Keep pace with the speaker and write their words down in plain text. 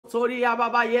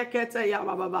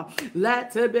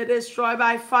Let it be destroyed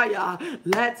by fire.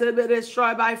 Let it be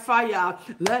destroyed by fire.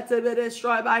 Let it be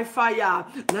destroyed by fire.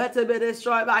 Let it be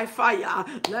destroyed by fire.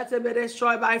 Let it be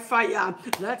destroyed by fire.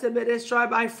 Let it be destroyed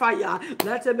by fire.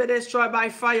 Let it be destroyed by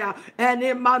fire.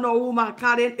 Any man or woman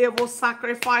carrying evil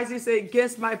sacrifices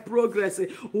against my progress,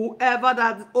 whoever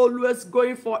that is always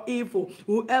going for evil,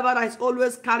 whoever that is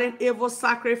always carrying evil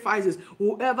sacrifices,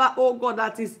 whoever, oh God,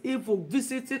 that is evil,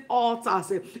 visiting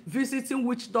altars, visiting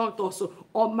witch doctors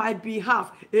on my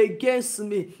behalf against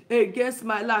me, against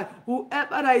my life,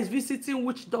 whoever that is visiting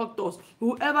witch doctors,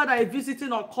 whoever that is visiting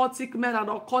occultic men and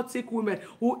occultic women,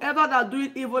 whoever that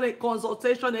doing evil in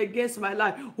consultation against my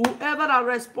life, whoever that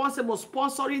responsible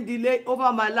sponsoring delay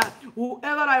over my life,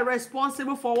 whoever that is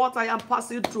responsible for what I am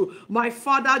passing through, my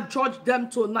Father, judge them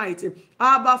tonight.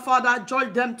 Abba, Father,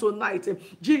 judge them tonight.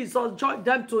 Jesus, judge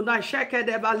them tonight.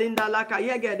 Shekede balinda laka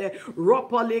yegede.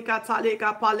 Ropolika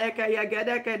talika paleka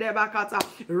yegede kede bakata.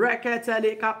 Rekete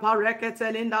lika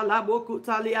parekete linda laboku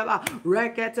taliaba.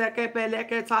 Rekete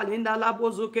kepeleke talinda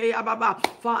labozuke yababa.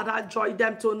 Father, judge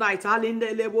them tonight.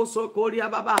 Alinde lebo sokori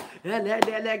yababa.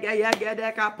 Eledelege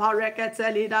yegede ka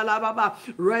parekete linda lababa.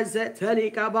 Rezete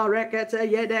lika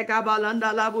barekete yedeka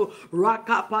balanda labu.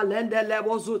 Rakapalende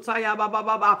lebo zutaya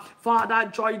baba. Father,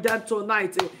 join them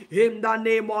tonight in the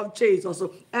name of Jesus.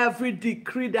 Every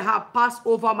decree they have passed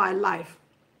over my life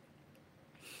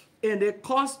in the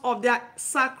course of their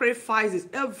sacrifices,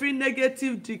 every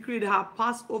negative decree they have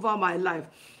passed over my life,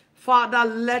 Father,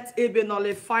 let it be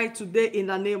nullified today in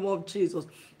the name of Jesus.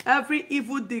 Every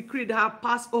evil decree that have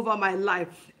passed over my life,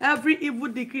 every evil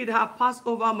decree that have passed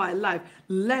over my life,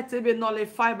 let it be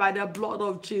nullified by the blood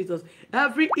of Jesus.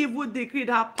 Every evil decree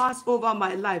that have passed over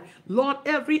my life, Lord,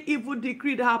 every evil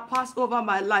decree that have passed over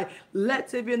my life,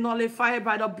 let it be nullified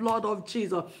by the blood of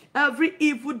Jesus. Every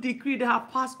evil decree that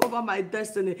have passed over my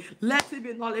destiny, let it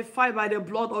be nullified by the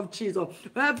blood of Jesus.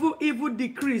 Every evil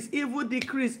decrease,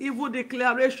 evil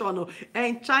declaration,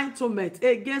 enchantment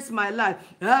against my life,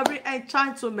 every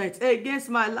enchantment against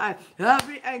my life,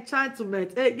 every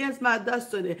enchantment against my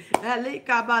destiny.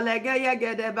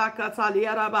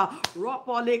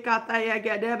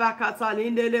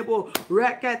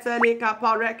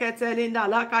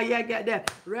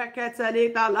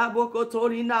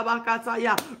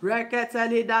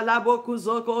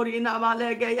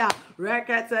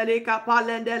 Reketeli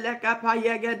kapalende le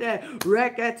kapayegede.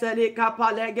 Reketeli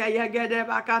kapalege yegede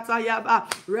bakata yaba.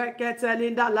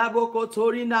 Reketeli da laboko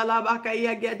torina labaka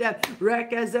yegede.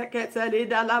 Rekezeketeli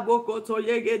da laboko to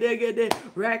yegede gede.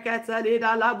 Reketeli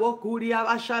da labokuri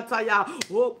abashata ya.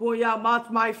 Open your mouth,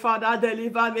 my Father,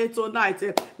 deliver me tonight.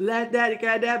 Let that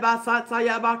gede basata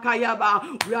yabaka yaba.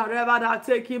 Wherever that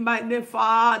taking my name,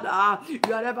 Father.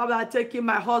 Wherever that taking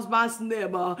my husband's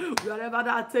name. Wherever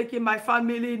that taking my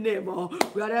family name.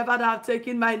 Wherever they have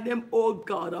taken my name, oh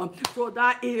God, so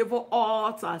that evil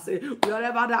altars,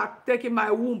 wherever they have taken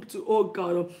my womb to, oh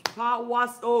God,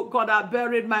 powers, oh God, that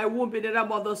buried my womb in the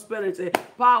realm of the spirit,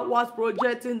 powers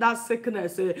projecting that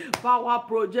sickness, power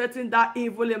projecting that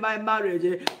evil in my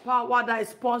marriage, power that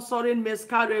is sponsoring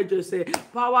miscarriages,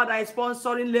 power that is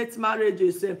sponsoring late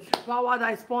marriages, power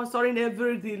that is sponsoring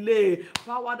every delay,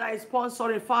 power that is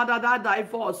sponsoring, Father, that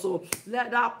divorce, let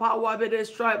that power be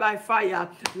destroyed by fire.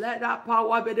 Let that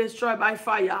power be destroyed by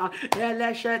fire. Let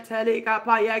that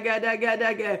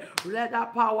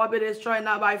power be destroyed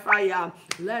now by fire.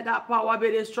 Let that power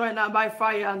be destroyed now by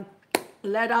fire.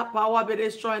 Let that power be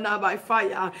destroyed now by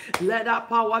fire. Let that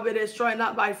power be destroyed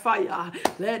now by fire.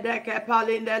 Let the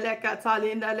kepalinda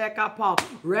lekatalinda lekapa.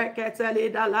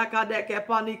 Reketeli da laka de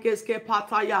kepanikeske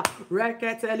pataya.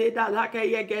 Reketeli da laka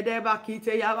yegedeba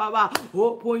kite yababa.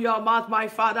 Open your mouth, my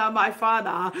Father, my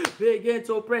Father. Begin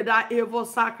to pray that evil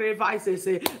sacrifices.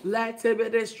 Let it be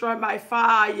destroyed by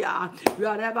fire.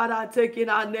 Wherever that taking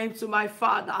our name to my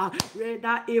Father. Where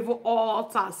that evil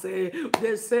altar say.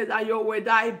 They say that you will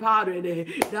die buried.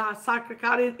 They are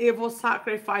sacrificing evil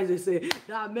sacrifices.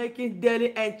 They are making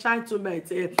daily enchantment.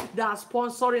 They are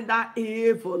sponsoring that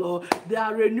evil. They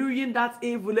are renewing that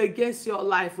evil against your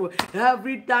life.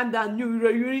 Every time that you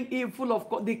renewing evil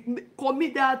of they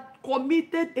commit that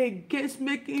committed against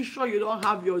making sure you don't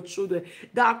have your children,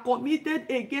 that are committed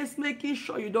against making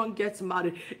sure you don't get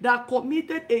married, that are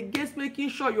committed against making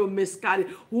sure you miscarry,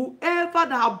 whoever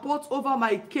that have brought over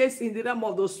my case in the realm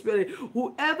of the spirit,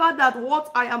 whoever that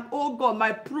what I am, oh God,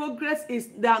 my progress is,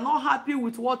 they are not happy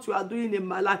with what you are doing in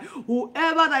my life,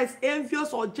 whoever that is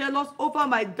envious or jealous over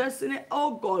my destiny,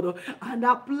 oh God, and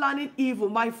are planning evil,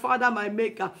 my Father, my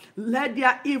Maker, let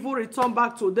their evil return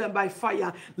back to them by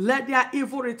fire. Let their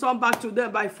evil return back to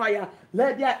them by fire.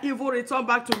 Let their evil return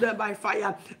back to them by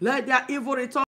fire. Let their evil return